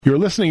You're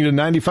listening to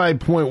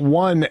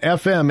 95.1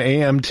 FM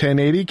AM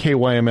 1080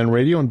 KYMN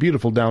Radio in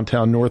beautiful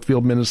downtown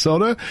Northfield,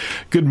 Minnesota.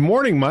 Good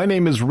morning. My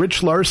name is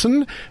Rich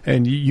Larson,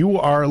 and you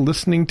are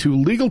listening to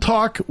Legal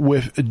Talk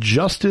with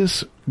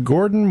Justice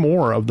Gordon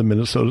Moore of the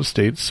Minnesota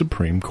State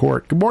Supreme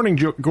Court. Good morning,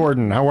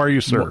 Gordon. How are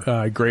you,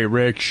 sir? Great,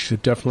 Rich.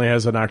 It definitely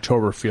has an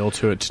October feel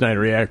to it tonight.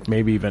 React,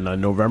 maybe even a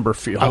November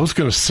feel. I was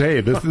going to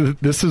say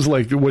this is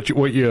like what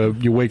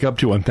you wake up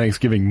to on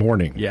Thanksgiving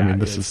morning. Yeah, I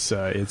mean,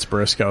 it's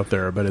brisk out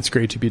there, but it's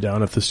great to be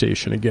down at the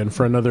station again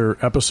for another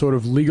episode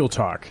of Legal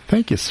Talk.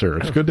 Thank you, sir.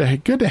 It's good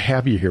to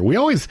have you here.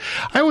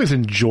 I always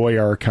enjoy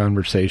our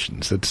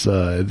conversations. It's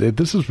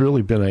this has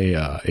really been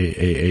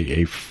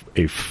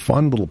a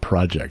fun little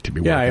project to be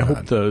working on. Yeah, I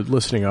hope the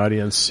listening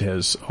audience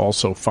has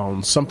also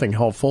found something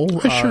helpful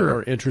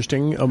or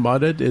interesting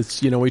about it.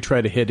 It's, we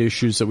try to hit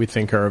issues that we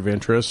think are of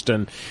interest,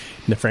 and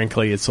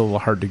frankly, it's a little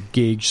hard to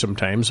gauge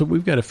sometimes, but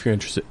we've got a few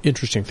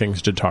interesting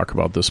things to talk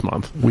about this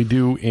month. We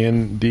do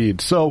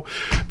indeed. So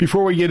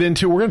before we get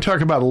into, we're going to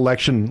talk about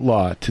election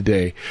law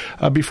today.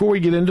 Before we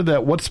get into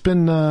that, what's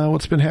been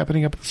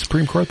happening up at the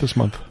Supreme Court this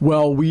month?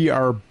 Well, we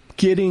are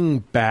getting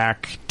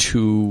back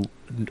to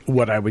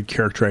what I would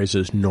characterize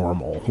as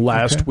normal.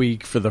 Last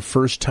week, for the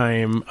first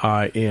time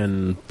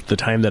in the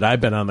time that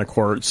I've been on the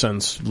court,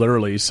 since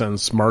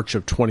March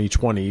of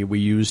 2020, we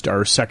used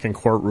our second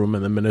courtroom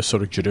in the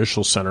Minnesota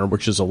Judicial Center,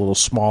 which is a little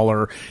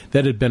smaller.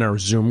 That had been our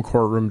Zoom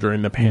courtroom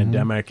during the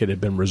pandemic. It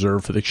had been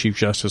reserved for the Chief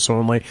Justice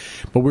only.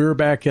 But we were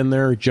back in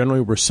there.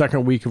 Generally, we're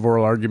second week of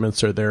oral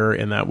arguments are there,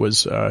 and that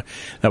was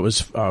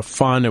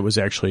fun. It was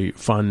actually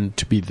fun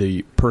to be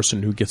the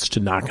person who gets to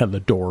knock on the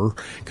door,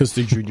 because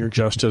the junior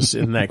justice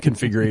in that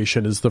configuration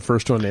is the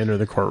first one to enter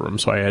the courtroom,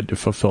 so I had to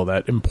fulfill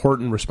that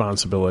important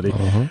responsibility.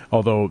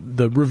 Although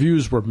the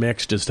reviews were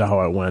mixed as to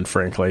how it went,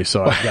 frankly.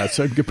 So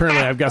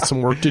apparently I've got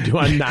some work to do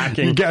on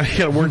knocking. You got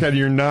to work on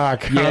your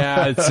knock.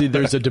 Yeah,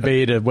 there's a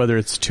debate of whether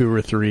it's 2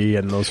 or 3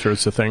 and those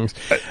sorts of things.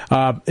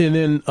 And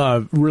then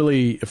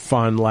really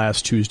fun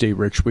last Tuesday,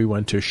 Rich, we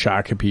went to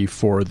Shakopee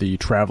for the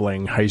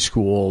traveling high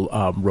school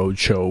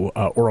roadshow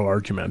oral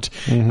argument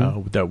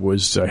that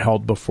was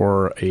held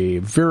before a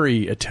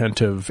very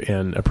attentive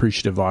and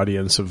appreciative audience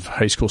of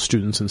high school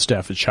students and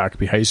staff at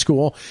Shakopee High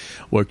School,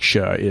 which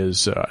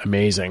is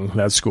amazing.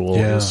 That school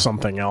is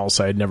something else.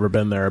 I had never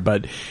been there,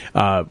 but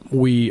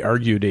we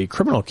argued a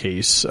criminal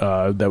case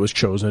that was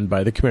chosen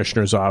by the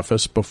commissioner's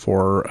office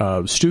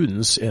before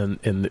students, and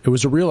it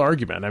was a real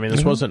argument. I mean,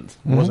 this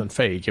wasn't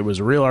fake. It was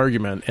a real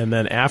argument. And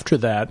then after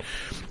that,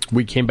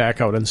 we came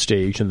back out on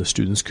stage, and the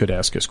students could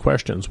ask us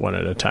questions one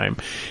at a time.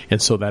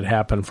 And so that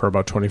happened for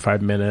about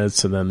 25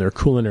 minutes, and then their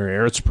culinary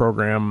arts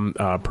program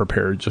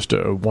prepared just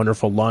a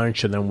wonderful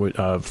lunch, and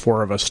then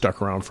 4 of us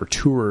stuck around for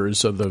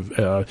tours of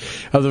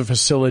the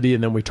facility,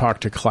 and then we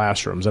talked to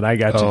classrooms, and I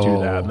got to do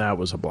that, and that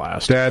was a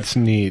blast. That's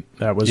neat.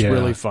 That was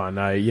really fun.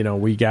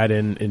 We got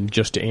in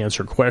just to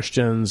answer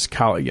questions.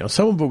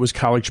 Some of it was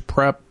college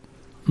prep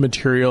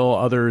material,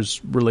 others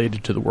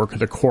related to the work of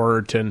the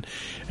court, and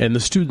the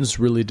students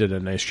really did a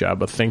nice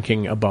job of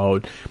thinking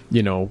about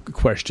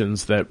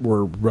questions that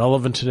were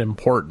relevant and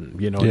important,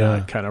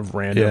 not kind of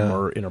random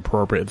or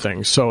inappropriate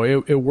things. So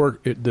it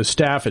worked. The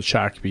staff at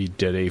Shakopee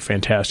did a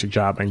fantastic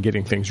job on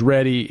getting things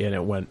ready, and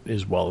it went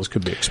as well as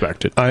could be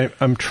expected.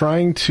 I'm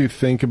trying to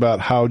think about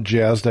how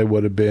jazzed I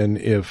would have been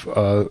if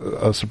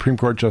a Supreme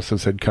Court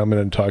justice had come in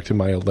and talked to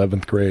my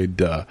 11th grade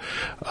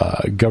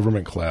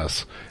government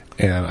class.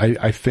 And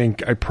I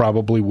think I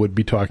probably would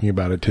be talking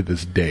about it to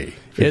this day.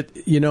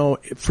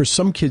 For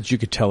some kids, you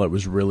could tell it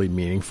was really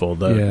meaningful.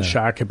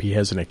 Shakopee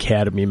has an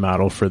academy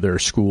model for their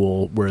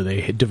school where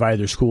they divide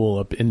their school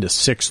up into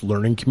 6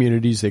 learning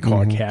communities they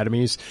call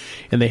academies.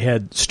 And they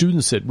had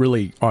students that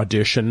really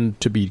auditioned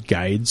to be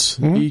guides.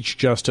 Each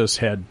justice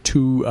had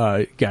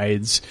 2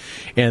 guides,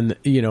 and,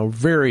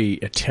 very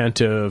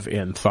attentive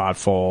and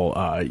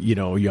thoughtful,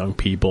 young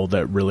people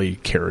that really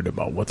cared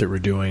about what they were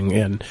doing.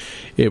 And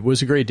it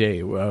was a great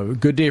day. A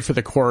good day for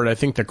the court. I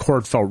think the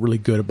court felt really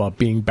good about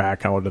being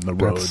back out in the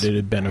road. It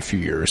had been a few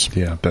years.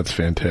 Yeah, that's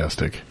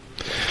fantastic.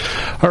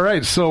 All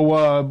right, so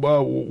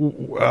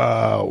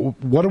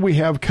what do we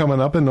have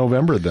coming up in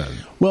November then?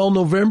 Well,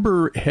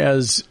 November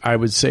has, I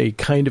would say,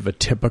 kind of a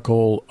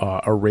typical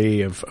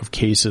array of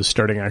cases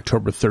starting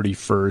October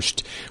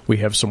 31st. We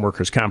have some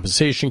workers'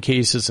 compensation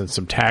cases and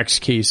some tax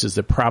cases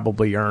that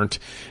probably aren't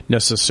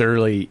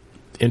necessarily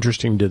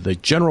interesting to the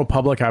general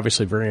public,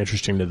 obviously very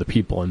interesting to the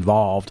people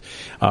involved.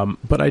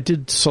 But I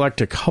did select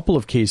a couple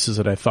of cases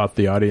that I thought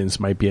the audience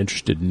might be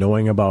interested in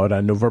knowing about.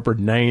 On November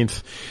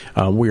 9th,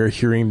 we are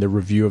hearing the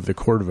review of the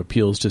Court of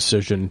Appeals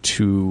decision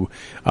to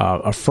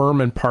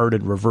affirm in part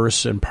and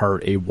reverse in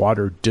part a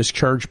water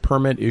discharge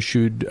permit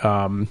issued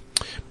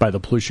by the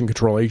Pollution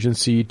Control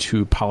Agency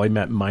to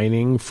Polymet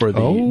Mining for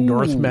the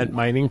North Met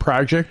mining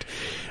project.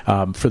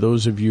 For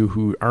those of you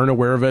who aren't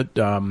aware of it,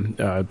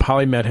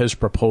 Polymet has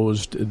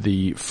proposed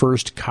the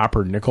first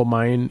copper nickel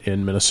mine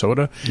in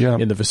Minnesota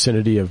in the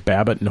vicinity of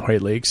Babbitt and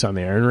White Lakes on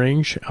the Iron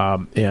Range.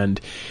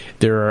 And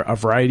there are a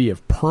variety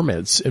of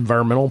permits,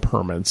 environmental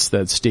permits,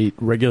 that state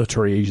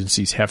regulatory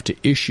agencies have to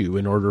issue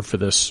in order for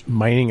this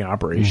mining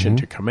operation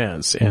to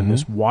commence. And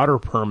this water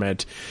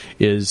permit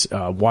is,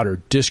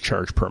 water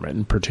discharge permit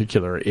in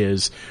particular,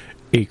 is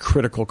a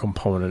critical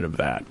component of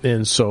that.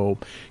 And so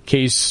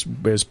case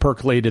is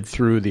percolated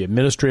through the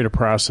administrative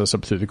process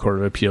up through the Court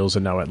of Appeals,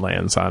 and now it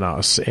lands on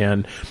us.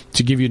 And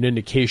to give you an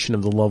indication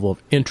of the level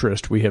of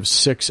interest, we have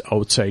 6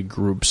 outside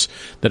groups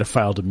that have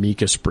filed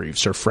amicus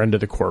briefs or friend of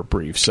the court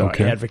briefs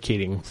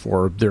advocating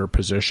for their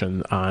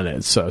position on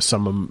it. So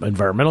some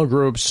environmental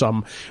groups,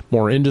 some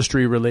more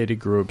industry-related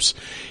groups.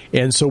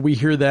 And so we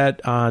hear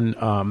that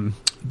on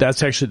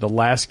that's actually the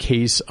last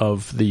case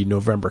of the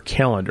November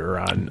calendar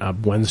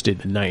on Wednesday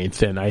the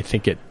 9th, and I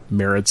think it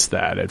merits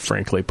that. It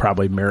frankly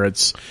probably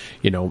merits,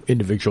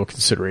 individual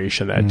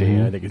consideration that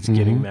day. I think it's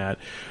getting that.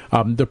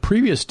 The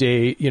previous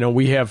day,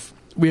 we have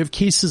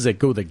cases that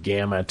go the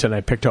gamut, and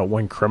I picked out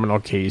one criminal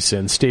case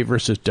in State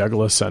versus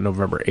Douglas on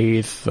November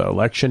 8th,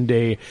 Election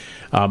Day.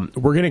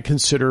 We're going to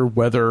consider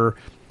whether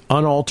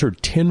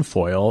unaltered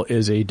tinfoil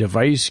is a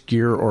device,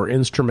 gear, or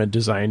instrument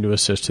designed to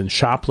assist in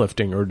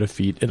shoplifting or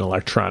defeat an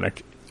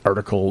electronic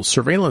article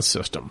surveillance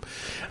system.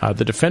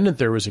 The defendant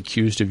there was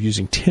accused of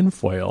using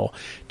tinfoil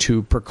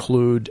to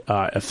preclude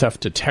a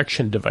theft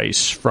detection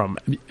device from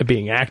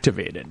being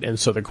activated. And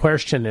so the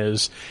question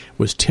is,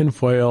 was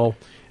tinfoil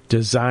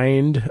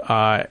designed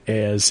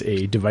as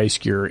a device,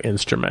 gear,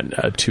 instrument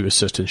to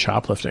assist in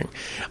shoplifting?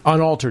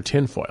 Unaltered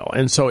tinfoil.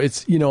 And so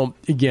it's,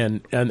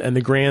 again, and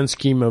the grand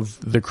scheme of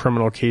the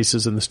criminal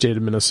cases in the state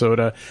of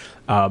Minnesota,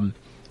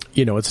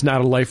 it's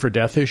not a life or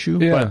death issue,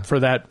 but for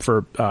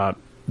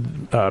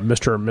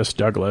Mr. and Miss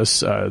Douglas,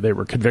 they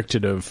were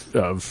convicted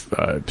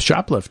of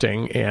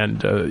shoplifting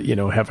and,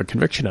 have a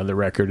conviction on the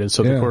record. And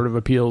so the Court of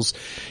Appeals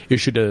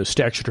issued a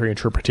statutory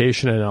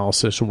interpretation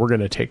analysis, and we're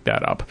going to take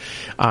that up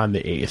on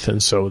the 8th.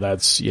 And so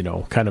that's,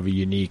 kind of a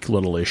unique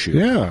little issue.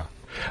 Yeah.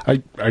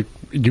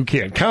 You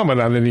can't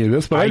comment on any of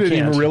this, but I didn't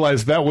even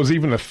realize that was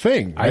even a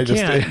thing. I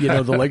can't.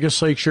 The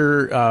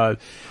legislature...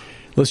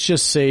 let's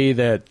just say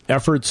that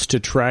efforts to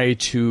try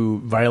to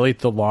violate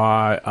the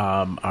law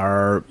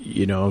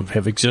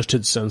have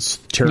existed since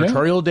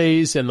territorial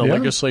days, and the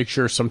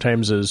legislature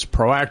sometimes is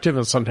proactive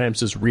and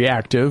sometimes is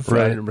reactive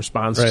in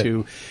response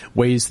to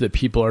ways that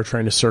people are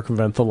trying to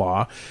circumvent the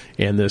law.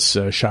 And this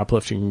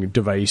shoplifting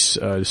device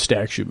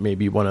statute may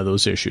be one of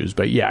those issues.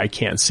 But I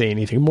can't say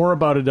anything more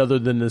about it other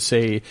than to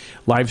say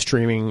live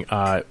streaming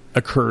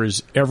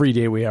occurs every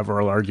day. We have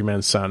oral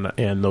arguments on,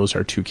 and those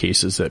are 2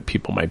 cases that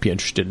people might be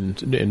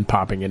interested in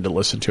popping in to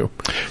listen to.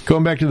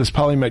 Going back to this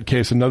Polymet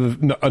case,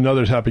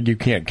 another topic you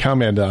can't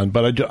comment on,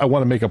 but I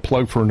want to make a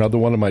plug for another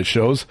one of my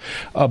shows.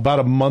 About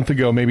a month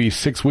ago, maybe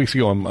 6 weeks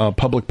ago, on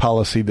Public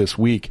Policy This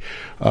Week,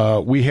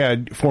 we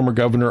had former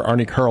Governor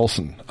Arne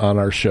Carlson on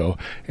our show,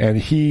 and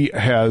he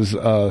has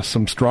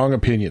some strong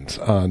opinions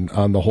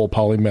on the whole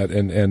Polymet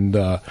and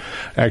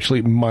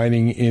actually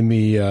mining in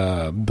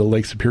the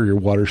Lake Superior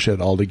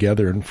watershed altogether.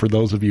 And for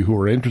those of you who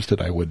are interested,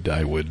 I would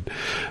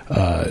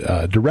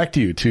direct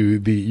you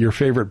to your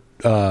favorite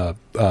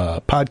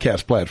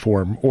podcast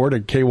platform or to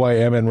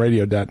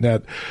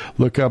kymnradio.net.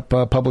 Look up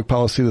Public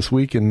Policy This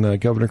Week and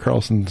Governor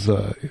Carlson's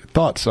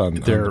thoughts on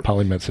the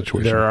Polymet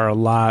situation. There are a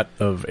lot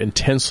of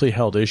intensely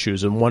held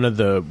issues, and one of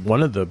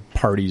the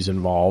parties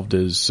involved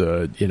is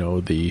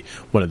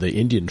one of the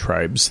Indian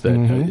tribes that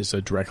is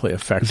directly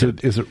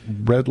affected. Is it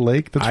Red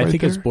Lake? That's I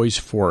think it's Bois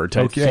Forte.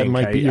 Okay, it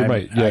might be.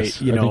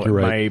 Yes, I think you're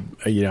right.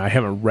 I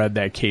haven't read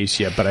that case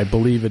yet, but I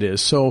believe it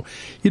is. So,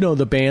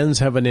 the bands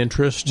have an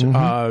interest.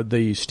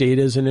 The state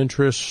has an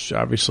interest.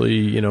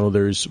 Obviously,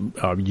 there's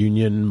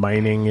union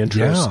mining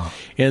interest,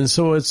 and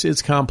so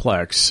it's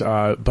complex.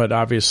 But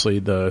obviously,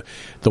 the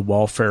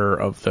welfare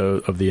of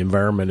the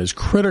environment is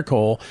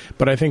critical.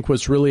 But I think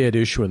what's really at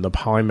issue in the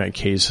Polymet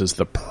case is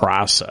the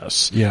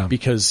process. Yeah.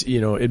 Because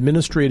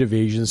administrative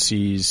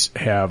agencies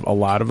have a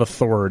lot of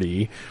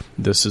authority.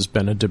 This has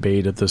been a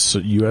debate at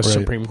the U.S.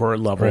 Supreme Court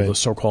level. The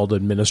so-called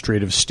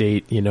administrative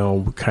state,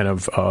 kind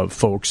of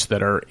folks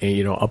that are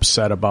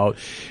upset about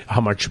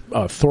how much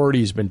authority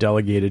has been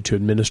delegated to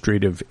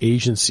administrative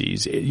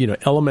agencies,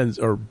 elements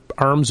or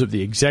arms of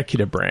the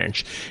executive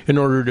branch in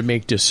order to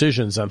make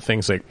decisions on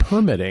things like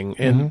permitting.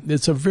 And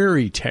it's a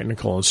very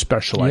technical and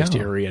specialized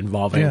area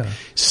involving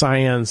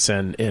science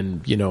and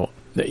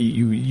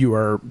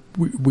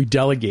we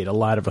delegate a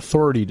lot of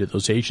authority to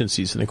those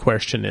agencies, and the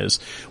question is,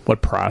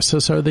 what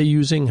process are they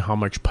using? How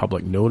much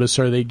public notice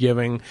are they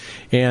giving?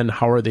 And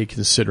how are they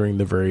considering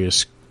the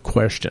various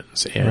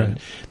questions. And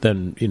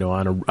then,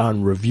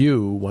 on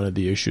review, one of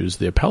the issues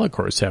the appellate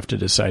courts have to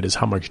decide is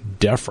how much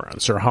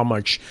deference or how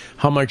much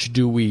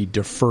do we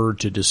defer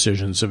to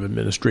decisions of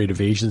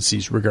administrative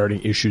agencies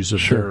regarding issues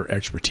of their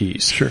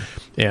expertise. Sure.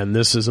 And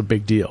this is a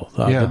big deal.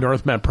 The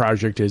North Met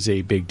project is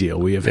a big deal.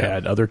 We have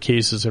had other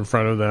cases in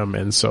front of them,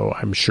 and so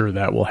I'm sure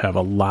that will have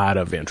a lot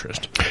of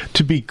interest.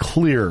 To be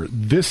clear,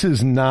 this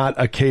is not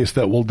a case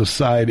that will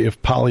decide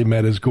if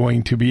PolyMet is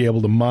going to be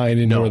able to mine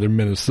in northern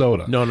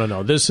Minnesota.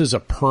 No. This is a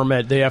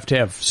permit. They have to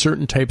have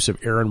certain types of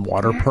air and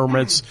water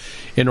permits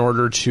in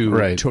order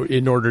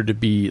to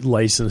be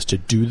licensed to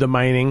do the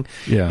mining.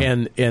 Yeah.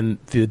 And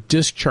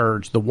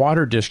the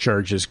water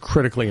discharge is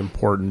critically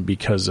important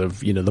because of,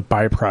 the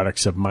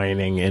byproducts of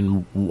mining,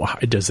 and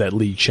does that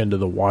leach into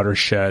the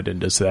watershed,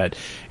 and does that,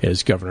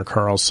 as Governor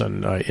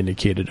Carlson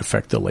indicated,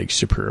 affect the Lake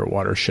Superior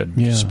watershed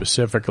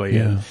specifically.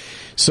 Yeah. And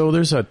so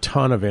there's a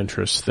ton of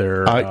interest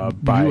there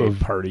by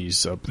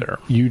parties up there.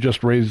 You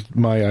just raised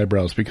my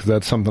eyebrows because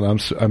that's something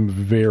I'm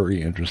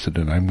very interested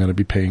in. I'm going to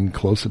be paying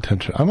close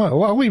attention.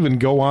 I'll even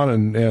go on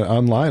and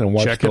online and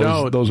watch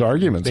those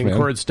arguments.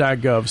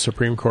 Courts.gov,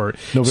 Supreme Court.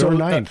 November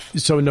 9th.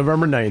 So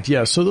November 9th,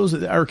 yeah.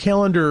 So our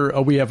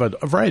calendar, we have a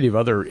variety of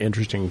other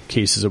interesting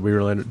cases that we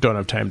really don't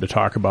have time to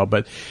talk about.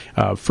 But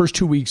first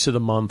 2 weeks of the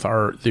month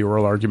are the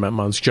oral argument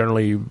months,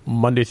 generally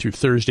Monday through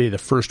Thursday the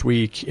first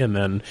week, and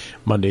then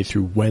Monday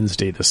through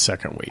Wednesday the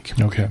second week.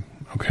 Okay.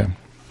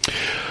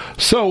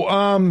 So,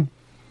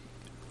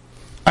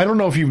 I don't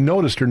know if you've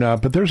noticed or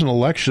not, but there's an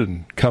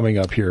election coming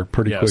up here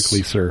pretty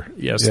quickly, sir.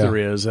 Yes, there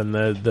is. And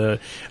the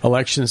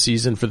election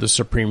season for the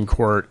Supreme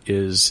Court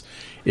is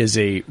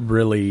a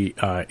really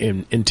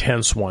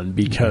intense one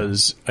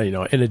because,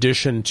 in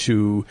addition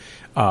to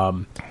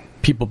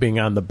people being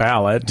on the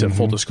ballot,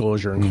 full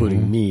disclosure,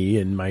 including me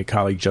and my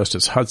colleague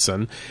Justice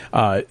Hudson,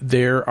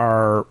 there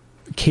are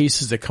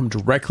cases that come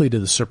directly to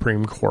the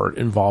Supreme Court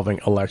involving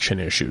election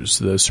issues.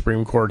 The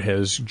Supreme Court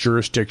has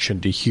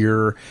jurisdiction to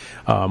hear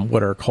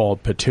what are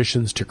called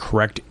petitions to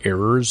correct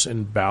errors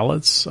in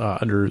ballots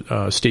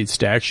under state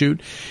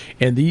statute,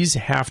 and these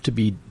have to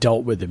be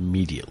dealt with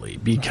immediately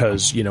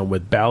because,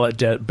 with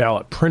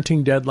ballot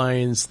printing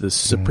deadlines, the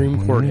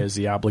Supreme Court has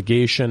the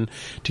obligation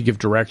to give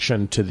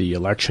direction to the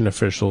election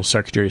official,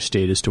 Secretary of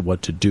State, as to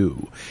what to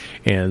do.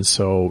 And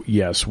so,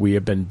 yes, we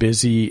have been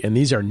busy, and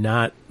these are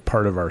not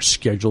part of our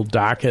scheduled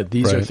docket.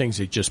 These are things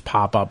that just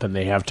pop up and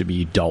they have to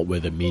be dealt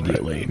with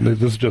immediately.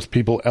 This is just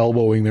people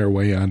elbowing their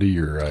way onto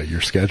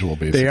your schedule,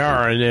 basically. They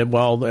are, and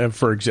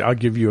I'll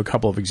give you a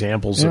couple of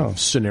examples of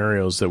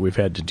scenarios that we've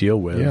had to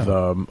deal with.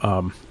 Yeah.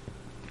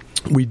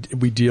 We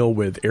deal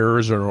with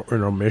errors or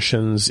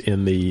omissions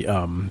in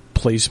the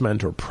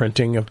placement or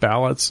printing of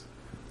ballots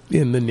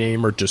in the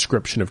name or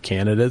description of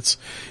candidates.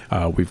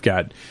 We've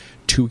got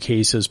 2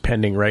 cases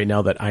pending right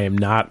now that I am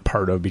not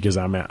part of because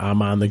I'm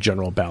on the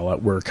general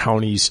ballot, where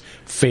counties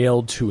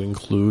failed to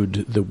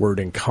include the word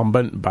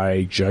incumbent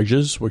by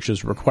judges, which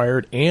is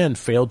required, and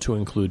failed to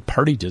include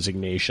party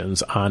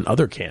designations on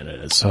other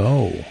candidates.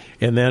 Oh.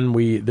 And then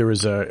there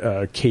was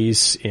a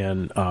case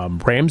in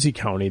Ramsey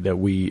County that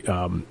we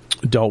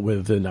dealt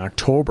with in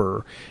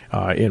October.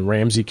 In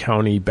Ramsey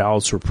County,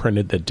 ballots were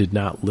printed that did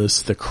not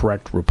list the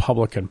correct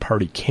Republican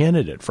Party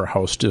candidate for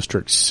House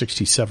District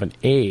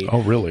 67A.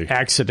 Oh, really?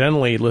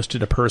 Accidentally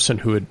listed a person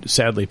who had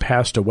sadly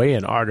passed away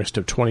in August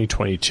of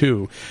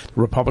 2022.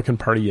 The Republican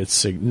Party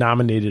had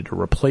nominated a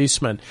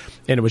replacement,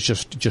 and it was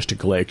just a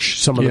glitch.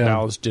 Some of the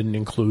ballots didn't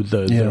include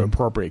the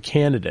appropriate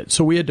candidate.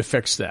 So we had to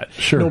fix that.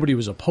 Sure. Nobody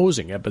was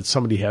opposing it, but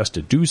somebody has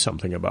to do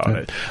something about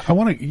it. I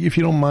want to, if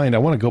you don't mind, I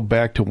want to go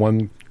back to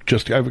one. I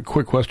have a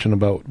quick question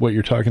about what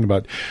you're talking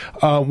about.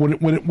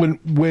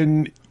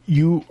 When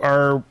you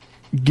are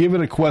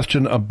given a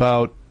question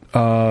about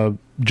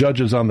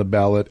judges on the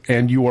ballot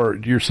and you are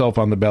yourself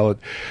on the ballot,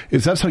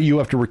 is that so you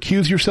have to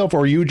recuse yourself, or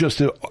are you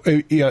just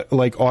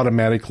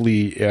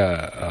automatically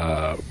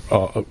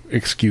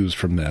excused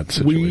from that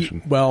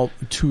situation?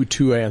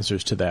 Two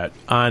answers to that.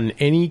 On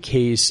any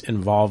case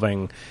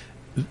involving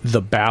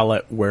the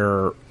ballot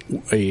where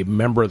a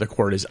member of the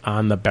court is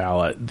on the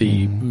ballot,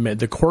 the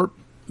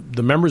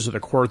members of the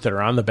court that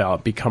are on the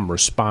ballot become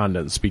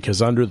respondents,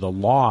 because under the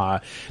law,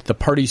 the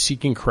party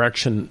seeking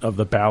correction of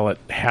the ballot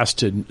has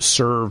to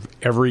serve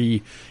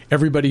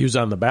everybody who's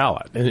on the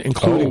ballot,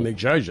 including the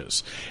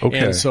judges. Okay.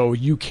 And so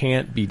you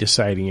can't be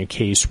deciding a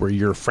case where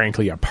you're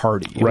frankly a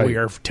party. Right. We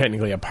are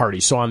technically a party.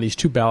 So on these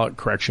 2 ballot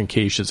correction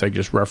cases I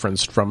just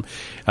referenced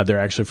they're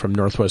actually from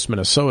Northwest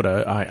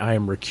Minnesota, I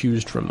am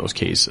recused from those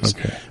cases.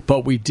 Okay.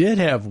 But we did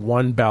have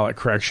one ballot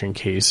correction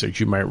case, as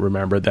you might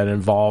remember, that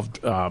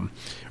involved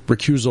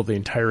recusal of the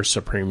entire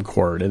Supreme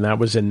Court, and that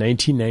was in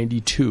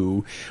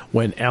 1992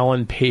 when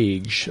Alan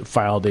Page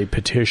filed a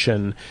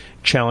petition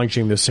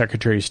challenging the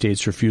Secretary of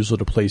State's refusal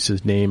to place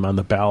his name on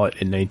the ballot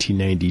in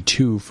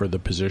 1992 for the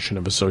position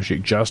of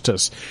Associate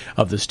Justice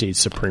of the state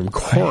Supreme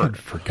Court. I had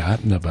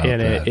forgotten about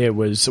that. And it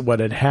was, what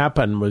had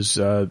happened was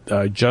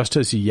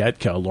Justice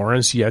Yetka,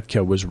 Lawrence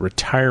Yetka, was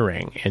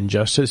retiring, and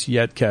Justice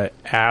Yetka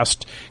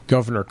asked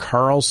Governor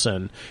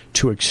Carlson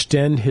to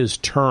extend his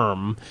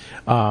term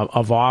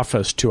of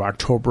office to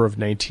October of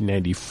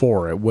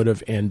 1994. It would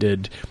have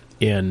ended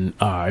in,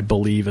 I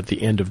believe, at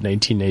the end of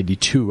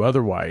 1992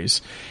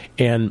 otherwise.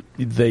 And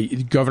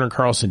Governor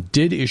Carlson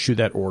did issue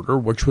that order,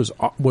 which was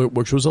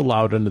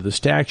allowed under the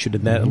statute,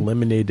 and that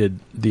eliminated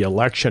the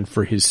election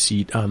for his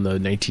seat on the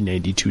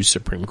 1992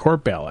 Supreme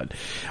Court ballot.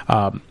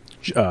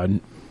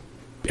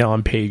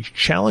 Alan Page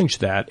challenged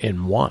that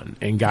and won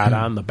and got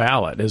on the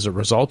ballot as a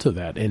result of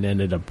that and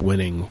ended up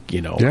winning,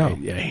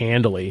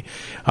 handily.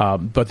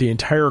 But the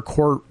entire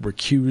court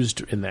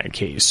recused in that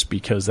case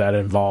because that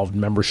involved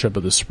membership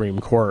of the Supreme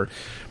Court.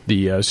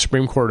 The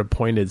Supreme Court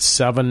appointed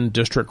 7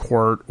 district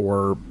court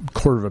or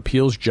court of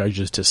appeals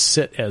judges to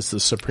sit as the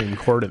Supreme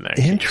Court in that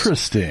case.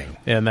 Interesting.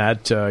 And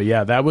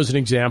that was an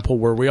example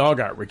where we all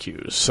got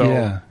recused.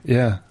 So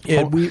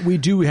we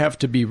do have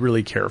to be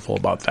really careful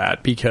about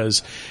that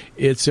because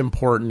it's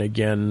important,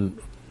 again,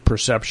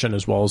 perception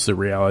as well as the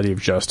reality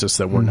of justice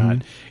that we're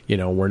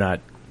not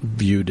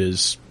viewed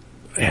as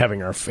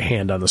having our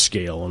hand on the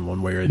scale in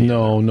one way or the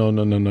other.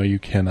 No, you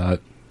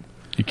cannot.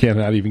 You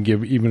cannot even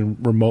give even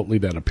remotely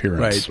that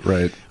appearance.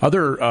 Right.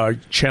 Other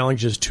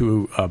challenges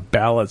to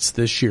ballots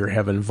this year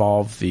have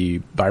involved the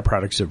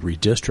byproducts of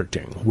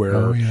redistricting,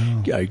 where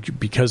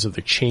because of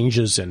the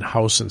changes in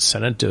House and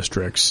Senate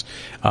districts,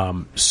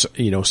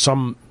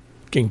 some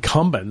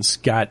incumbents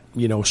got,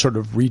 sort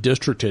of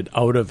redistricted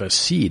out of a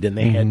seat, and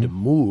they had to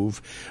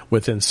move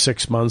within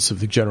 6 months of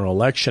the general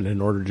election in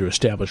order to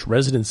establish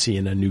residency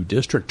in a new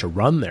district to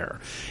run there.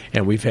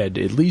 And we've had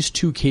at least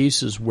 2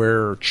 cases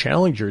where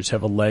challengers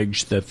have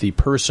alleged that the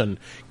person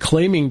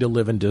claiming to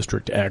live in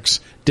District X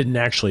didn't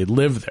actually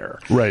live there.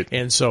 Right.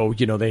 And so,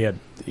 they had,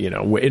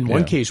 in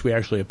one case, we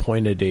actually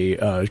appointed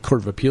a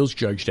Court of Appeals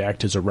judge to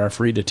act as a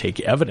referee to take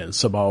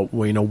evidence about,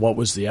 what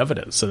was the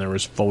evidence. And there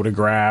was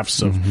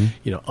photographs of,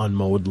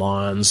 unmowed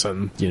lawns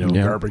and,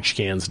 garbage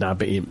cans not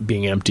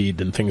being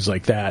emptied and things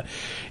like that.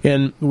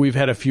 And we've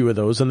had a few of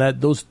those, and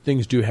those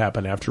things do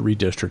happen after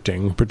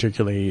redistricting,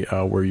 particularly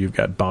where you've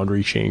got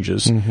boundary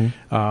changes.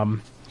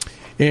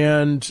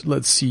 And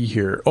let's see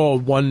here.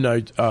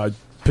 One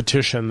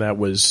petition that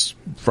was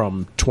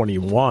from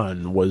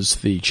 21 was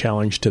the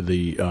challenge to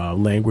the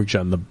language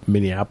on the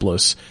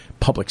Minneapolis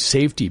public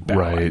safety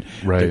ballot,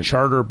 the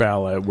charter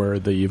ballot, where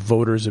the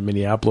voters in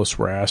Minneapolis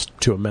were asked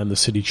to amend the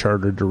city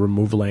charter to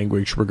remove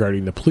language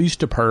regarding the police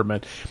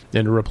department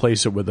and to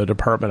replace it with the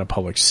Department of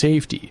Public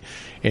Safety.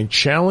 And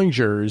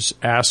challengers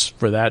asked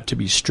for that to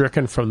be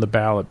stricken from the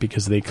ballot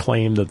because they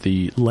claimed that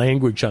the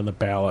language on the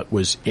ballot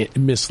was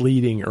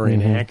misleading or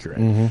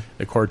inaccurate.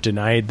 The court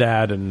denied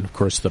that, and of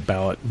course the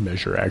ballot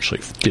measure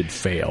actually did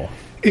fail.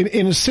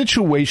 In a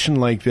situation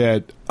like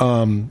that,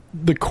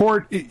 the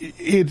court,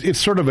 it's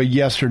sort of a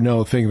yes or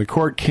no thing. The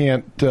court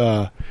can't,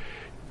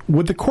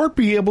 would the court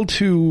be able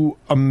to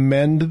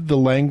amend the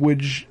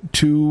language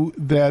to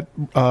that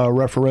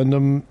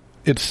referendum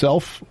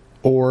itself,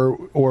 or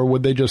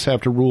would they just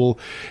have to rule,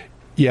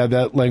 yeah,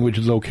 that language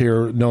is okay,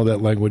 or no,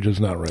 that language is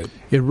not right?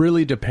 It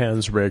really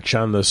depends, Rich,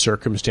 on the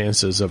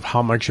circumstances of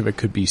how much of it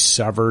could be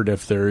severed.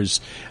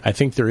 I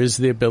think there is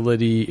the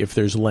ability, if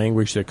there's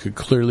language that could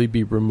clearly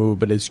be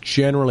removed, but it's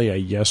generally a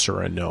yes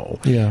or a no.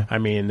 Yeah. I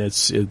mean,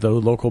 the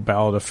local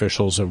ballot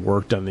officials have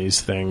worked on these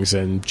things,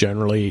 and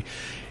generally,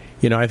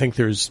 I think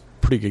there's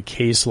pretty good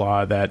case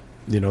law that,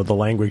 the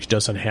language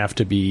doesn't have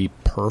to be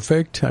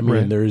perfect. I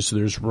mean,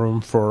 there's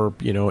room for,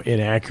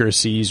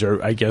 inaccuracies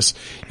or, I guess,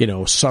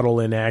 subtle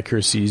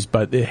inaccuracies,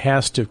 but it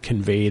has to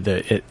convey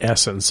the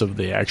essence of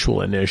the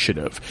actual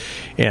initiative.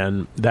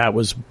 And that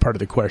was part of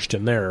the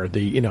question there.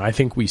 I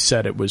think we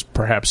said it was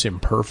perhaps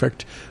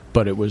imperfect,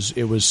 but it was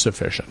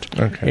sufficient.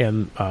 Okay.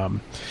 And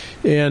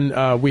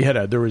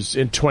there was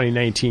in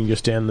 2019,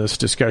 just to end this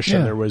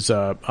discussion, there was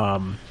a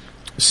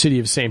City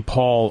of St.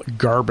 Paul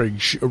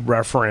garbage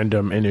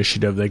referendum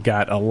initiative that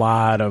got a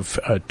lot of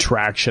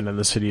traction in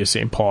the City of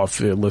St. Paul. If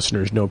the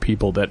listeners know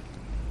people that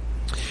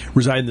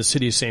reside in the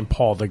City of St.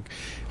 Paul, the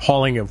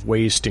hauling of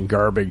waste and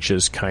garbage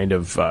is kind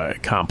of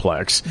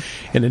complex.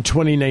 And in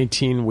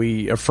 2019,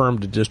 we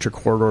affirmed a district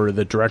court order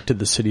that directed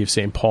the City of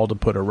St. Paul to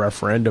put a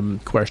referendum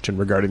question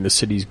regarding the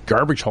city's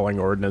garbage hauling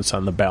ordinance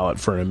on the ballot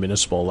for a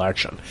municipal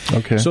election.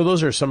 Okay. So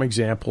those are some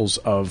examples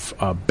of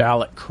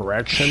ballot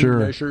correction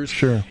measures.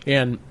 Sure.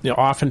 And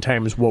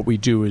oftentimes what we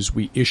do is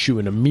we issue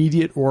an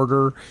immediate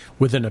order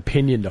with an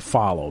opinion to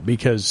follow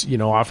because,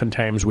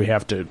 oftentimes we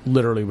have to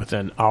literally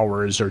within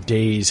hours or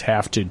days have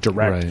have to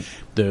direct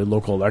the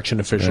local election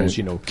officials,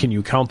 can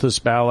you count this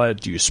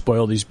ballot? Do you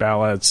spoil these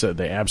ballots,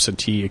 the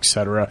absentee, et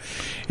cetera?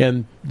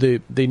 And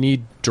they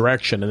need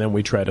direction, and then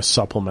we try to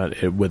supplement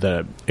it with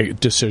a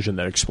decision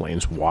that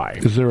explains why.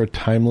 Is there a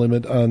time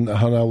limit on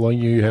how long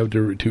you have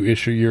to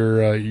issue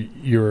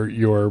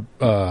your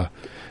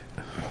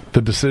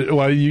the decision?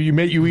 Well,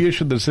 you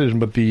issued the decision,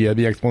 but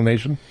the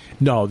explanation?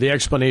 No, the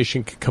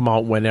explanation can come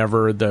out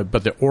whenever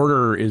but the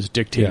order is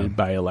dictated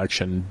by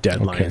election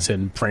deadlines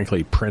and,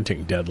 frankly,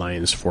 printing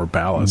deadlines for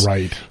ballots.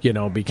 Right.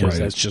 Because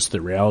that's just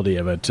the reality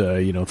of it.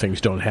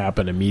 Things don't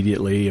happen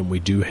immediately, and we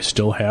do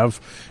still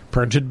have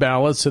printed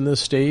ballots in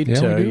this state.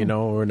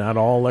 We're not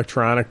all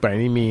electronic by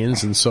any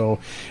means, and so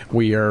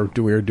we are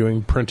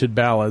doing printed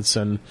ballots.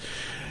 And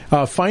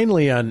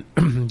finally, on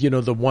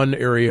the one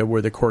area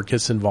where the court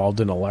gets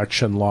involved in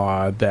election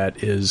law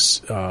that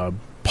is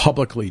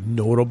publicly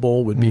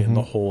notable would be in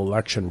the whole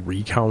election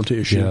recount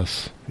issue.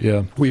 Yes.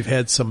 Yeah. We've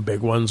had some big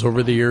ones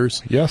over the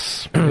years.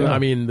 Yes. Yeah. I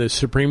mean, the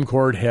Supreme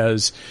Court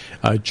has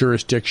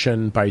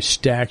jurisdiction by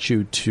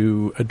statute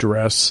to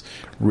address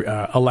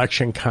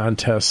election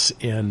contests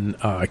in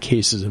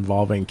cases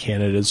involving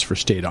candidates for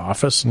state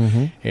office.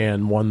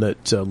 And one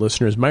that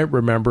listeners might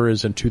remember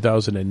is in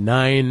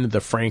 2009,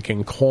 the Frank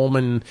and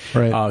Coleman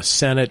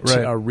Senate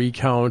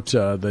recount.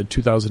 The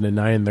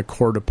 2009, the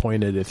court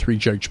appointed a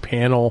 3-judge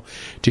panel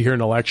to hear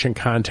an election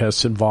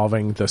contest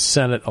involving the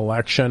Senate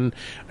election.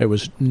 It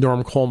was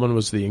Norm Coleman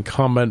was the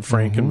incumbent,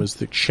 Franken was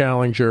the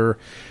challenger.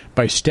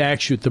 By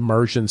statute, the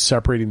margin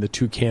separating the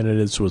two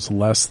candidates was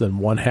less than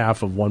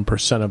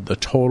 0.5% of the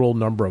total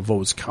number of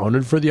votes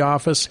counted for the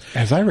office.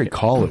 As I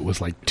recall, it was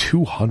like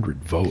 200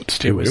 votes,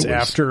 too. It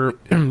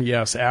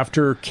was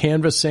after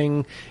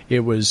canvassing, it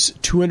was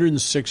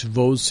 206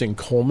 votes in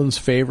Coleman's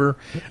favor.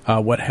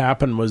 What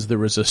happened was there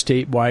was a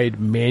statewide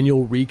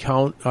manual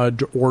recount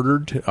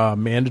ordered,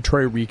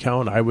 mandatory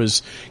recount. I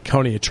was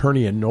county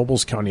attorney in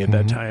Nobles County at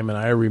that time, and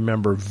I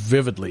remember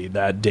vividly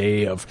that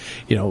day of,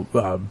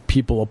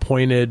 people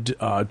appointed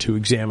to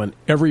examine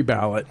every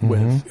ballot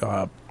with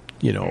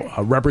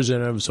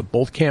representatives of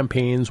both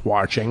campaigns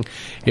watching.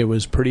 It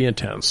was pretty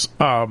intense.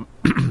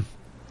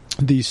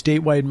 The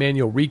statewide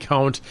manual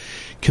recount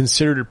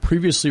considered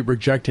previously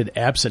rejected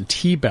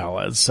absentee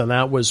ballots, and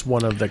that was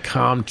one of the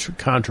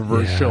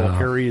controversial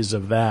areas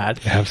of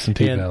that.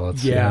 Absentee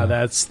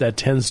ballots. That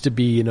tends to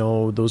be,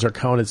 those are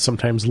counted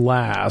sometimes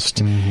last.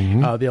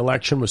 The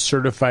election was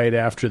certified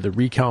after the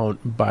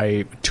recount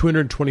by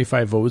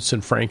 225 votes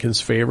in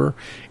Franken's favor,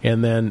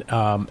 and then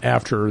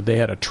after they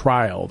had a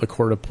trial, the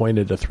court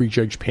appointed a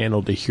 3-judge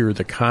panel to hear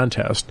the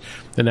contest.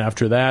 And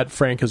after that,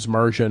 Franken's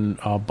margin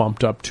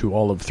bumped up to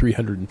all of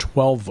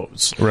 312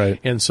 votes. Right.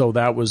 And so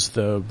that was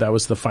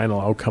the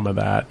final outcome of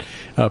that.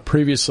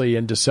 Previously,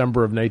 in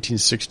December of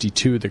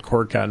 1962, the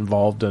court got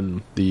involved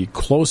in the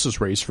closest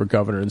race for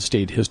governor in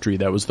state history.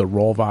 That was the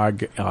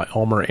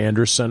Rolvag-Elmer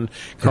Anderson,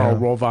 Carl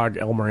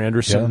Rolvag-Elmer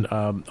Anderson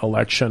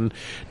election.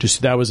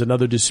 That was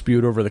another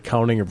dispute over the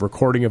counting of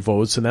recording of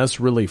votes, and that's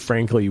really,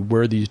 frankly,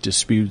 where these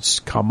disputes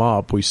come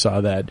up. We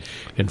saw that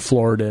in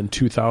Florida in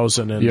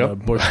 2000 in the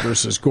Bush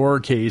versus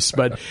Gore case.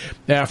 But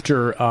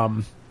after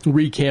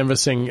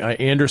recanvassing,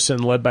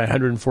 Anderson led by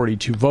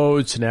 142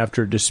 votes, and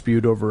after a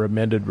dispute over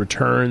amended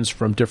returns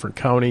from different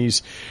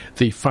counties,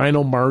 the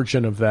final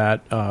margin of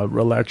that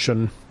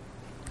election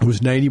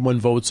was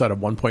 91 votes out of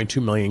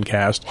 1.2 million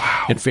cast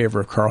in favor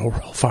of Carl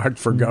Rolvag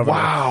for governor.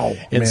 Wow.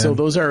 And so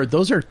those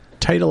are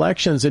tight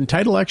elections, and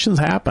tight elections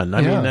happen.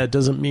 I mean, that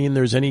doesn't mean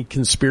there's any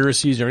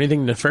conspiracies or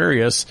anything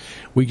nefarious.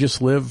 We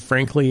just live,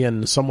 frankly,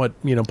 in somewhat,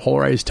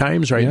 polarized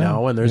times right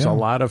now, and there's a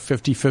lot of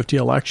 50-50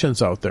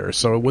 elections out there.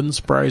 So it wouldn't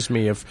surprise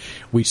me if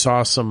we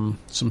saw some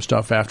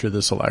stuff after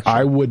this election.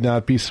 I would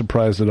not be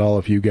surprised at all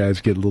if you guys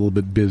get a little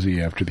bit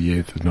busy after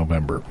the 8th of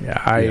November.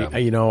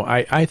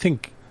 I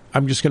think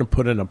I'm just going to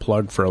put in a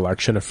plug for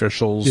election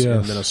officials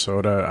in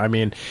Minnesota. I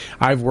mean,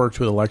 I've worked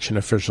with election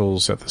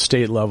officials at the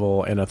state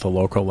level and at the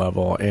local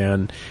level,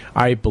 and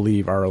I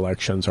believe our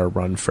elections are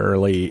run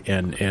fairly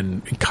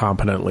and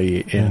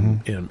competently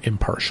and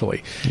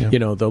impartially.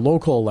 The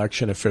local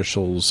election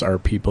officials are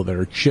people that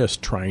are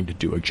just trying to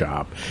do a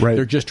job. Right.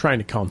 They're just trying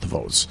to count the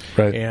votes.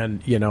 Right.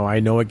 And, I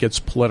know it gets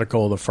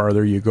political the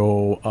farther you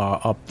go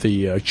up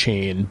the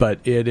chain, but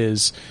it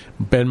has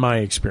been my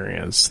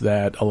experience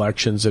that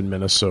elections in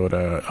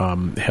Minnesota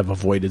have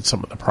avoided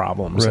some of the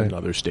problems in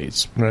other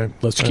states. Right.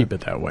 Let's keep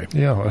it that way.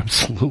 Yeah,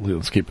 absolutely.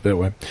 Let's keep it that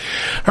way.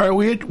 All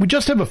right, we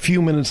just have a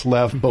few minutes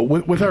left, but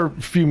with our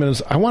few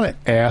minutes, I want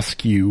to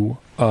ask you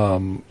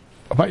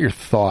about your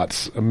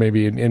thoughts,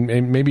 maybe,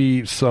 and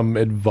maybe some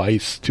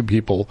advice to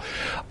people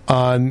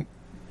on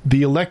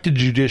the elected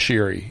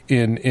judiciary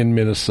in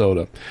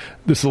Minnesota.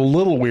 This is a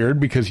little weird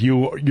because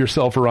you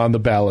yourself are on the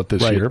ballot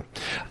this year,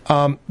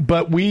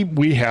 but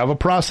we have a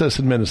process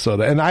in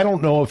Minnesota, and I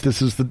don't know if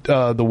this is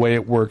the way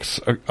it works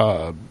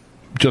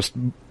just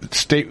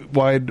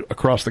statewide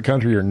across the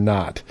country or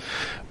not.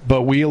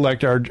 But we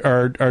elect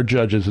our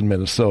judges in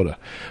Minnesota,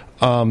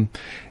 and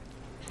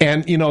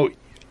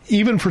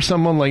even for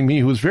someone like me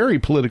who's very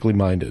politically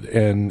minded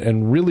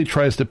and really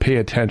tries to pay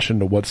attention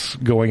to what's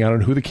going on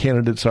and who the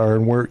candidates are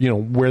and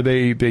where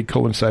they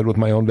coincide with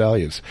my own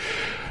values,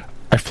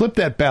 I flip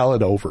that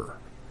ballot over,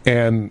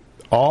 and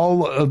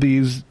all of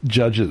these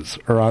judges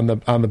are on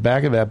the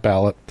back of that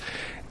ballot.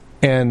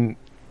 And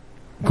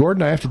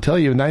Gordon, I have to tell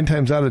you, 9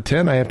 times out of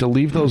 10, I have to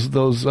leave those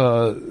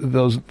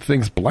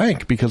things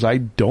blank because I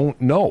don't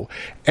know.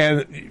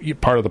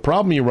 And part of the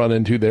problem you run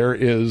into there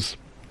is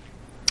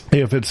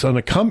if it's an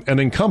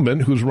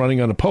incumbent who's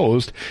running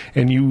unopposed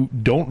and you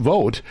don't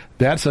vote,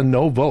 that's a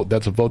no vote.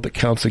 That's a vote that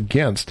counts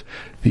against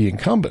the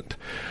incumbent.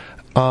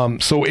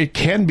 So it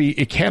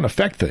can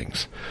affect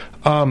things.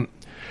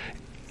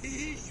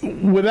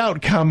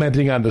 Without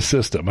commenting on the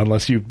system,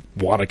 unless you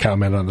want to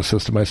comment on the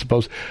system, I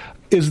suppose,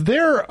 is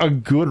there a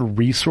good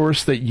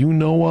resource that you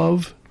know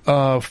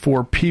of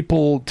for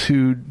people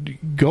to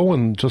go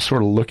and just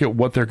sort of look at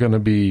what they're going to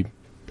be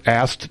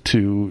asked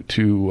to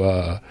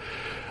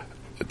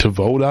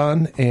vote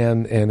on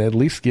and at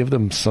least give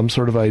them some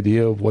sort of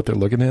idea of what they're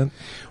looking at?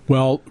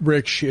 Well,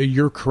 Rich,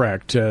 you're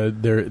correct.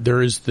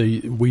 There is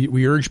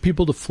we urge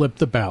people to flip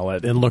the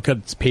ballot and look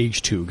at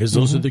page 2 because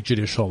those are the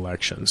judicial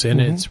elections, and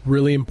it's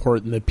really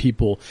important that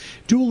people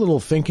do a little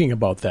thinking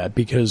about that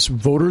because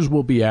voters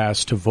will be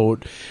asked to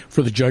vote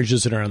for the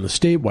judges that are on the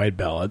statewide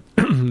ballot.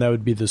 That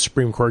would be the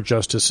Supreme Court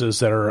justices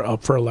that are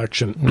up for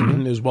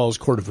election, as well as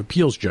Court of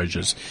Appeals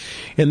judges,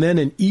 and then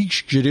in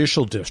each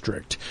judicial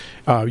district,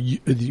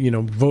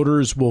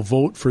 voters will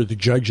vote for the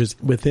judges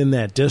within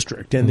that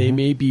district, and they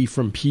may be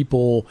from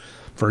people.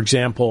 For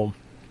example,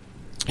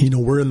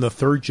 we're in the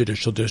 3rd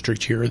judicial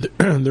district here.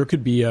 There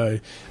could be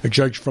a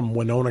judge from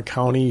Winona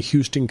County,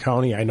 Houston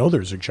County. I know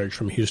there's a judge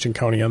from Houston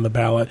County on the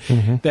ballot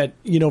that,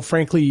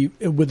 frankly,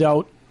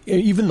 without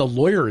even the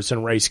lawyers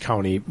in Rice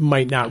County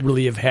might not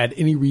really have had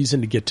any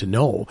reason to get to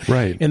know.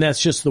 Right. And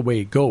that's just the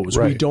way it goes.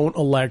 Right. We don't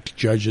elect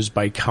judges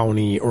by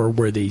county or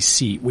where they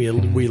seat. We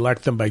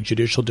elect them by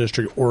judicial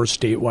district or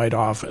statewide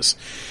office.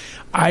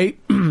 I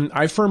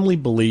firmly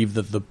believe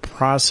that the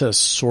process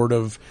sort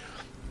of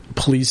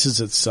polices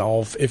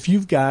itself. If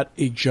you've got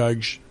a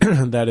judge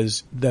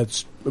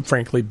that's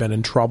frankly been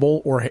in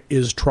trouble or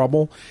is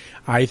trouble,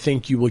 I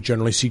think you will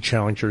generally see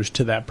challengers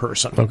to that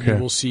person. Okay.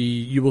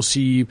 You will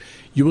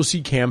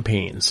see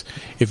campaigns.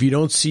 If you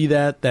don't see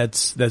that,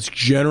 that's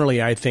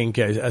generally, I think,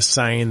 a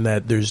sign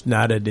that there's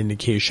not an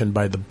indication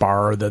by the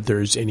bar that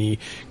there's any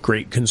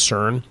great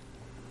concern.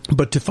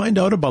 But to find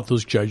out about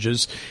those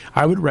judges,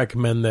 I would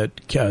recommend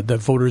that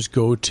voters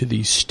go to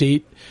the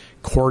state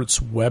court's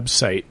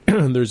website.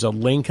 There's a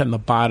link on the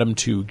bottom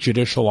to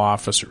judicial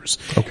officers.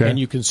 Okay. And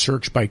you can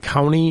search by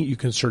county, you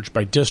can search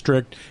by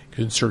district, you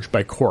can search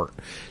by court.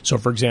 So,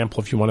 for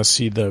example, if you want to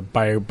see the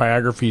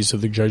biographies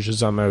of the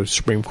judges on the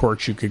Supreme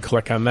Court, you could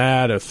click on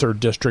that. A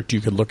 3rd district,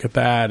 you could look at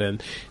that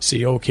and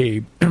see,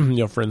 okay,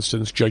 for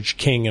instance, Judge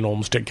King in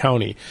Olmsted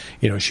County,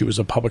 she was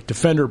a public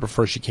defender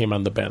before she came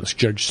on the bench.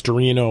 Judge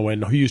Storino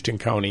in Houston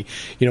County,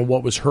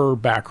 what was her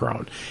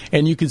background?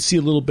 And you can see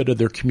a little bit of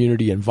their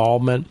community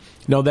involvement.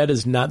 No,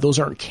 those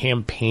aren't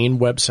campaign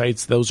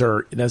websites.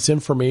 That's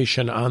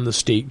information on the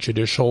state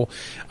judicial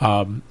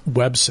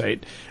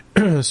website.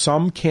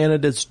 Some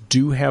candidates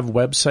do have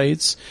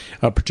websites,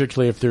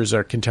 particularly if there's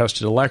a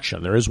contested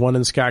election. There is one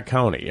in Scott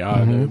County.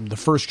 The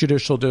 1st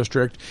Judicial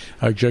District,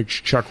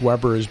 Judge Chuck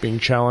Weber is being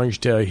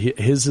challenged.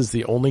 His is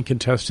the only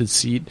contested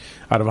seat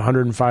out of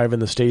 105 in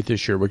the state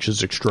this year, which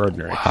is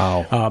extraordinary.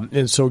 Wow.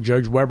 And so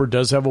Judge Weber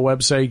does have a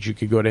website. You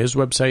could go to his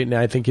website, and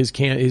I think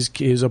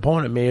his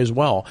opponent may as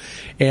well.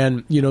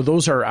 And,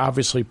 those are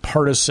obviously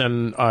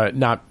partisan,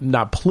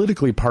 not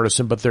politically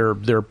partisan, but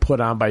they're put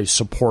on by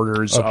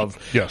supporters of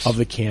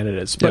the candidates.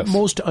 But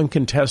most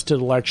uncontested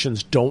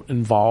elections don't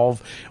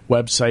involve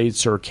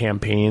websites or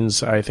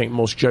campaigns. I think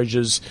most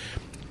judges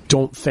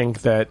don't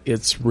think that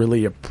it's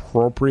really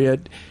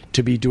appropriate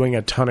to be doing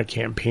a ton of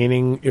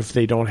campaigning if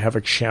they don't have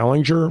a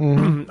challenger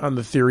on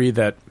the theory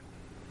that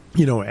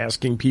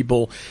asking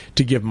people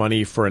to give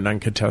money for an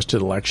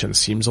uncontested election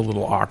seems a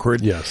little awkward.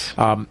 Yes.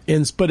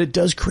 But it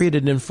does create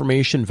an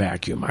information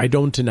vacuum. I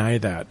don't deny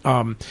that.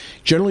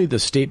 Generally, the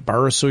State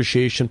Bar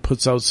Association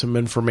puts out some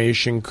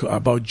information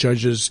about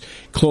judges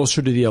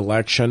closer to the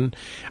election.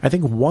 I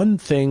think one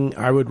thing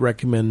I would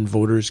recommend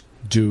voters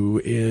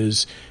do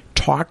is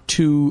talk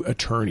to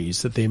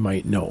attorneys that they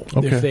might know.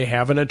 Okay. If they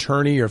have an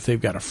attorney or if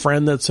they've got a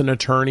friend that's an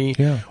attorney,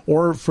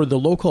 or for the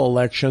local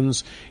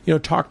elections,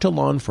 talk to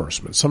law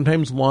enforcement.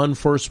 Sometimes law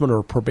enforcement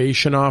or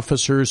probation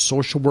officers,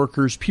 social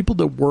workers, people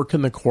that work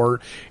in the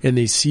court, and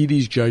they see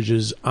these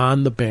judges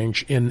on the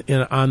bench and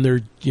on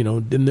their,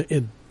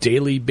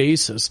 daily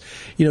basis,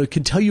 it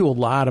can tell you a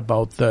lot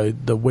about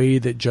the way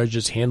that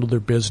judges handle their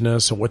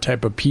business and what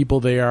type of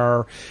people they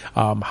are,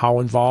 how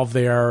involved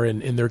they are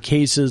in their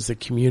cases, the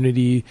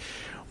community.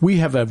 We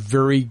have a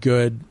very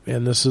good,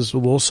 and this is a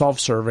little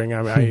self-serving,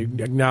 I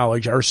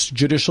acknowledge, our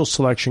Judicial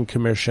Selection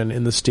Commission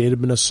in the state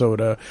of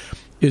Minnesota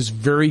is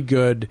very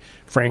good,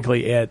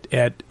 frankly, at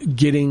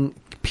getting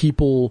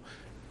people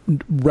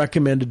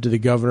recommended to the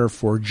governor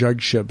for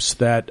judgeships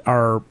that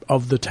are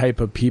of the type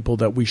of people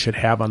that we should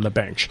have on the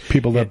bench.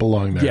 People that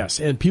belong there. Yes,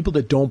 and people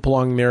that don't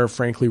belong there,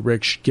 frankly,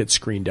 Rick, get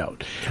screened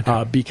out.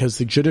 Okay. Because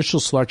the Judicial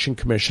Selection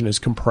Commission is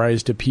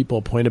comprised of people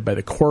appointed by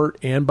the court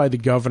and by the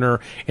governor,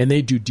 and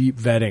they do deep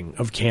vetting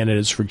of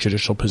candidates for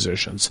judicial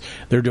positions.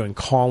 They're doing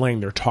calling,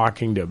 they're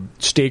talking to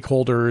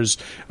stakeholders,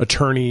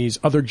 attorneys,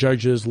 other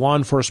judges, law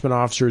enforcement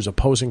officers,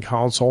 opposing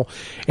counsel,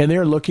 and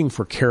they're looking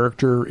for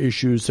character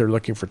issues, they're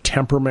looking for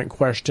temperament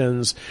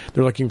questions,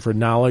 they're looking for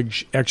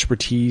knowledge,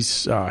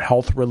 expertise,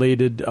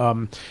 health-related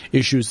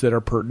issues that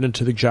are pertinent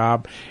to the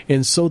job.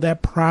 And so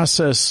that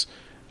process,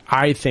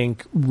 I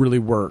think, really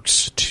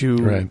works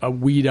to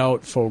weed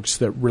out folks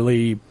that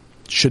really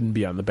shouldn't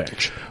be on the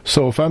bench.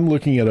 So if I'm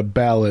looking at a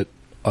ballot,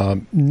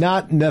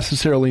 not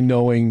necessarily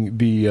knowing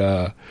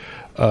the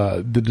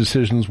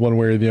decisions one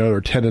way or the other,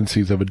 or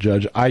tendencies of a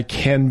judge, I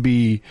can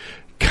be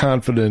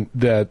confident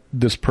that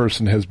this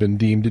person has been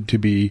deemed to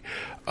be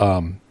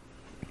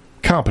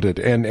competent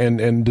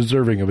and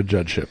deserving of a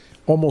judgeship.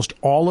 Almost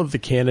all of the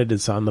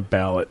candidates on the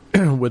ballot,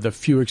 with a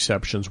few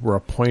exceptions, were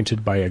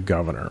appointed by a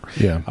governor.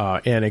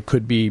 Yeah. And it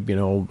could be,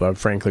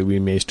 frankly, we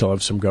may still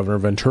have some Governor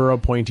Ventura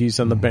appointees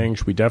on the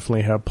bench. We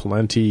definitely have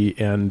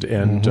Pawlenty and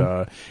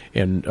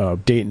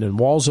Dayton and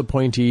Walz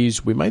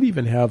appointees. We might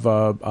even have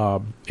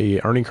a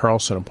Arnie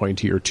Carlson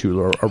appointee or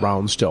two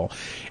around still.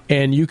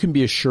 And you can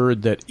be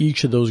assured that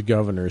each of those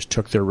governors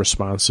took their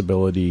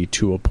responsibility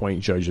to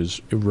appoint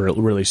judges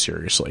really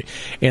seriously.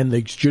 And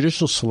the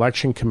judicial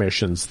selection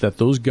commissions that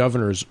those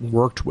governors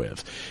worked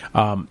with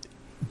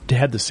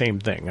had the same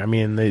thing. I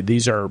mean,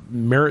 these are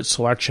merit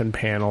selection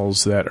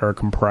panels that are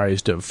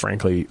comprised of,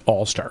 frankly,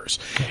 all-stars.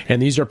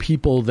 And these are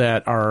people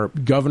that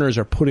governors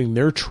are putting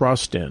their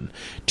trust in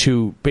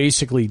to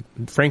basically,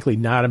 frankly,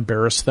 not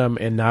embarrass them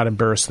and not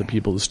embarrass the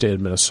people of the state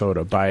of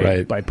Minnesota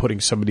by putting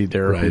somebody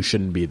there who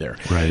shouldn't be there.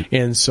 Right.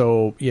 And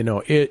so,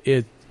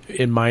 it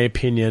in my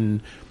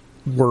opinion,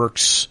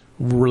 works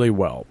really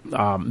well.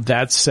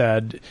 That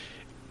said,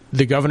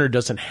 the governor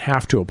doesn't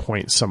have to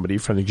appoint somebody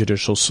from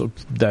the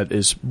that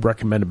is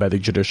recommended by the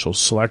Judicial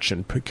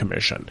Selection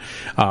Commission.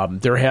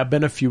 There have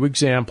been a few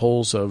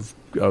examples of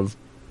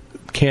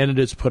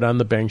candidates put on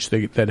the bench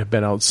that have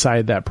been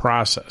outside that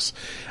process.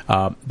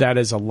 That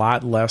is a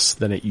lot less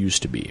than it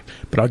used to be.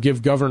 But I'll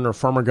give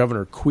former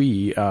Governor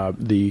Quee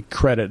the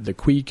credit. The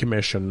Quee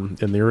Commission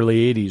in the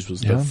early 80s was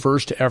the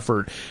first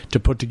effort to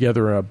put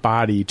together a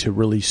body to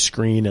really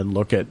screen and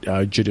look at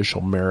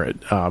judicial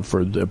merit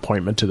for the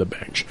appointment to the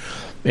bench.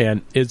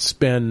 And it's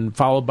been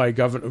followed by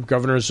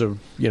governors of,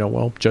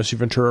 Jesse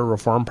Ventura,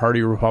 Reform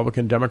Party,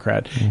 Republican,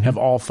 Democrat, have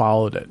all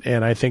followed it.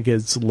 And I think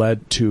it's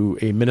led to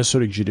a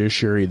Minnesota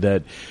judiciary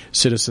that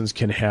citizens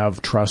can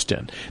have trust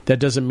in. That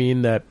doesn't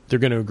mean that they're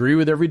going to agree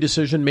with every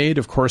decision made.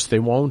 Of course they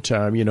won't.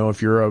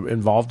 If you're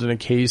involved in a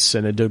case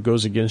and it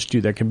goes against you,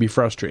 that can be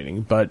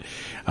frustrating. But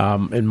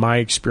in my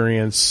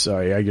experience,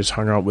 I just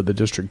hung out with the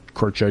district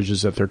court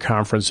judges at their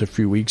conference a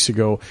few weeks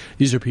ago.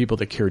 These are people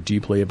that care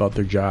deeply about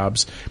their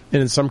jobs.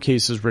 And in some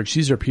cases, Rich,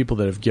 these are people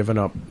that have given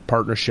up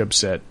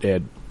partnerships at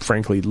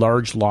frankly,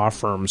 large law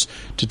firms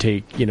to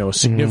take,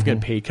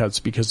 significant pay cuts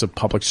because of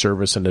public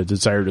service and a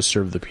desire to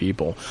serve the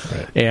people.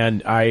 Right.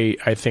 And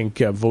I think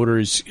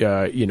voters,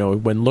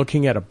 when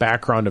looking at a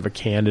background of a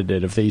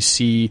candidate, if they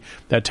see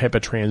that type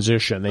of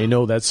transition, they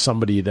know that's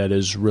somebody that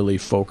is really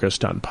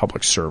focused on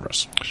public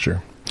service.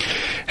 Sure.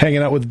 Hanging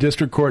out with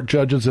district court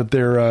judges at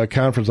their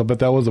conference. I bet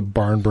that was a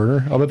barn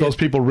burner. I bet those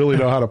people really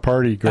know how to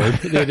party, Gord.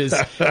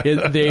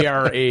 They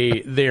are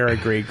a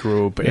great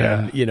group,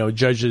 and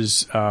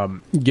judges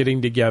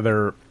getting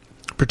together.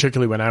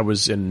 Particularly when I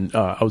was in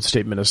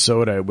outstate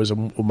Minnesota, it was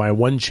my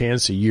one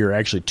chance a year,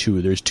 actually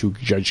two. There's two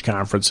judge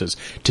conferences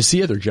to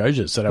see other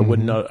judges that I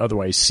wouldn't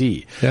otherwise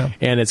see. Yeah.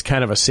 And it's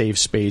kind of a safe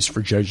space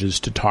for judges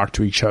to talk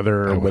to each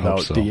other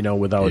without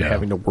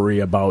having to worry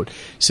about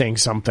saying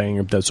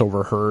something that's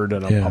overheard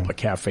in a public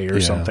cafe or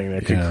something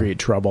that could create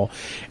trouble.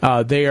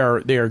 They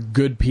are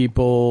good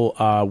people.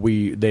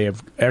 We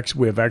have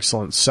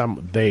excellent.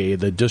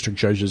 The district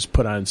judges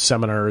put on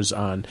seminars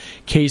on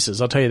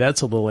cases. I'll tell you,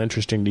 that's a little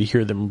interesting to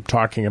hear them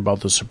talking about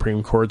the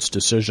Supreme Court's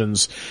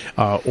decisions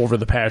over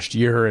the past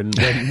year, and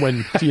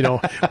when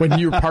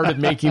you're part of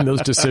making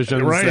those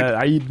decisions that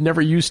I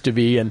never used to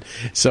be, and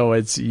so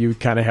you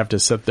kind of have to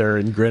sit there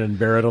and grin and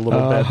bear it a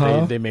little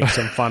bit. They make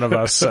some fun of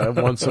us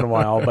once in a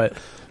while, but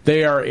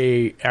they are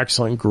a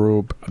excellent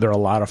group. They're a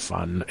lot of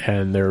fun,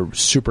 and they're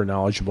super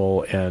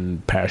knowledgeable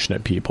and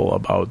passionate people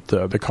about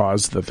the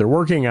cause that they're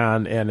working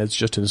on, and it's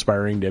just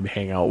inspiring to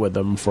hang out with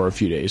them for a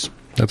few days.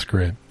 That's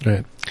great.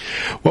 Right.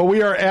 Well,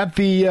 we are at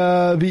the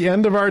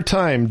end of our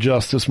time,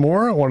 Justice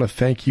Moore. I want to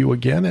thank you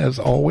again, as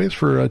always,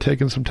 for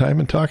taking some time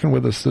and talking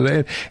with us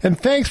today. And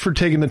thanks for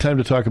taking the time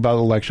to talk about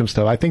election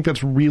stuff. I think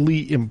that's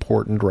really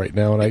important right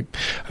now, and I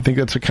think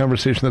that's a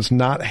conversation that's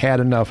not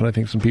had enough, and I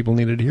think some people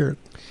needed to hear it.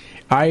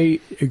 I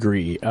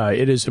agree.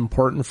 It is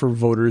important for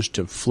voters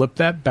to flip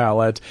that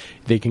ballot.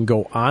 They can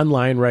go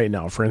online right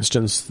now. For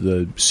instance,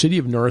 the city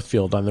of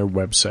Northfield on their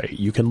website,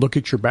 you can look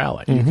at your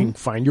ballot. You can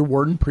find your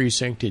ward and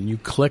precinct, and you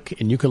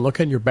click, and you can look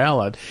on your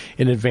ballot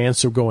in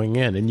advance of going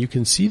in, and you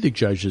can see the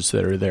judges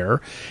that are there.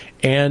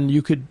 And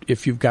you could,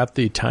 if you've got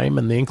the time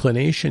and the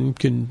inclination,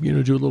 can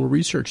do a little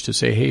research to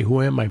say, hey,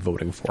 who am I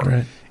voting for?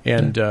 Right.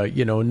 And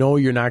no,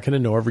 you're not going to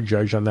know every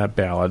judge on that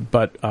ballot,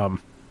 but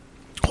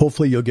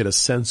hopefully you'll get a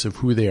sense of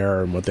who they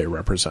are and what they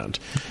represent.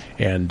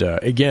 And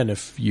again,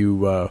 if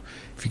you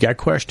got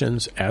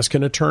questions, ask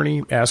an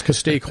attorney, ask a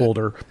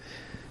stakeholder.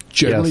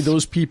 Generally,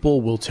 those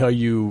people will tell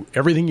you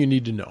everything you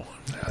need to know.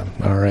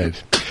 All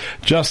right.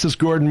 Justice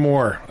Gordon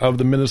Moore of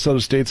the Minnesota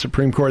State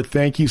Supreme Court,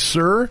 thank you,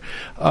 sir.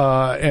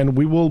 And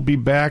we will be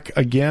back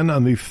again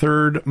on the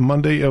third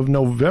Monday of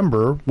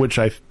November, which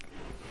I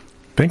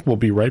think will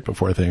be right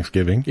before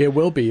Thanksgiving. It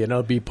will be, and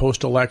it'll be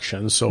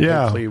post-election. So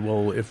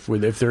hopefully,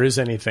 if there is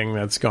anything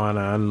that's gone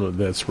on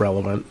that's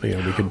relevant, we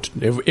can,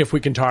 if we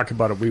can talk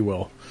about it, we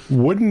will.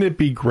 Wouldn't it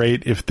be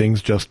great if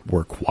things just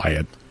were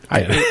quiet?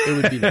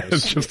 It would be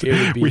nice.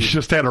 We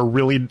just had a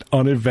really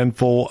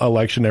uneventful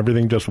election.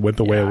 Everything just went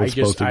the way it was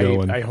supposed to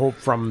go. I hope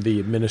from the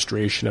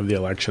administration of the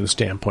election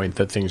standpoint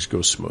that things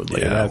go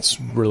smoothly. Yeah. That's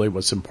really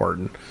what's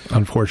important.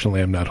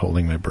 Unfortunately, I'm not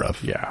holding my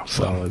breath. Yeah.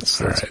 So, let's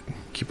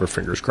keep our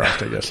fingers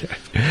crossed, I guess.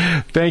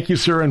 Okay. Thank you,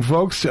 sir. And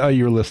folks,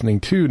 you're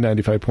listening to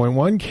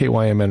 95.1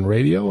 KYMN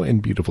Radio in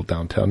beautiful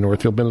downtown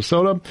Northfield,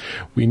 Minnesota.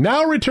 We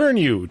now return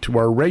you to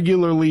our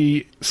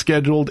regularly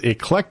scheduled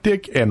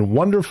eclectic and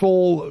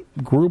wonderful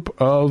group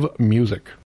of music.